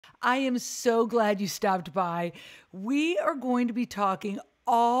I am so glad you stopped by. We are going to be talking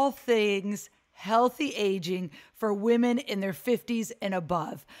all things healthy aging for women in their 50s and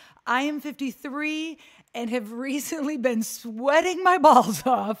above. I am 53 and have recently been sweating my balls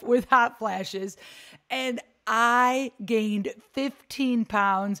off with hot flashes, and I gained 15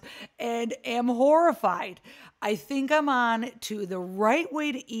 pounds and am horrified. I think I'm on to the right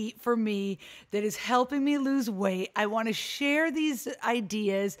way to eat for me that is helping me lose weight. I want to share these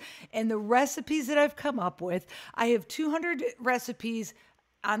ideas and the recipes that I've come up with. I have 200 recipes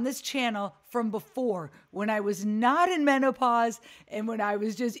on this channel from before, when I was not in menopause and when I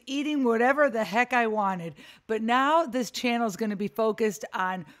was just eating whatever the heck I wanted. But now this channel is going to be focused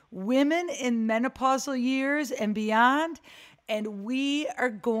on women in menopausal years and beyond. And we are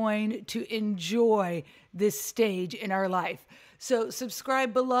going to enjoy this stage in our life. So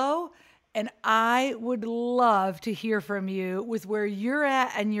subscribe below, and I would love to hear from you with where you're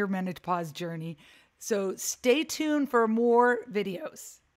at in your menopause journey. So stay tuned for more videos.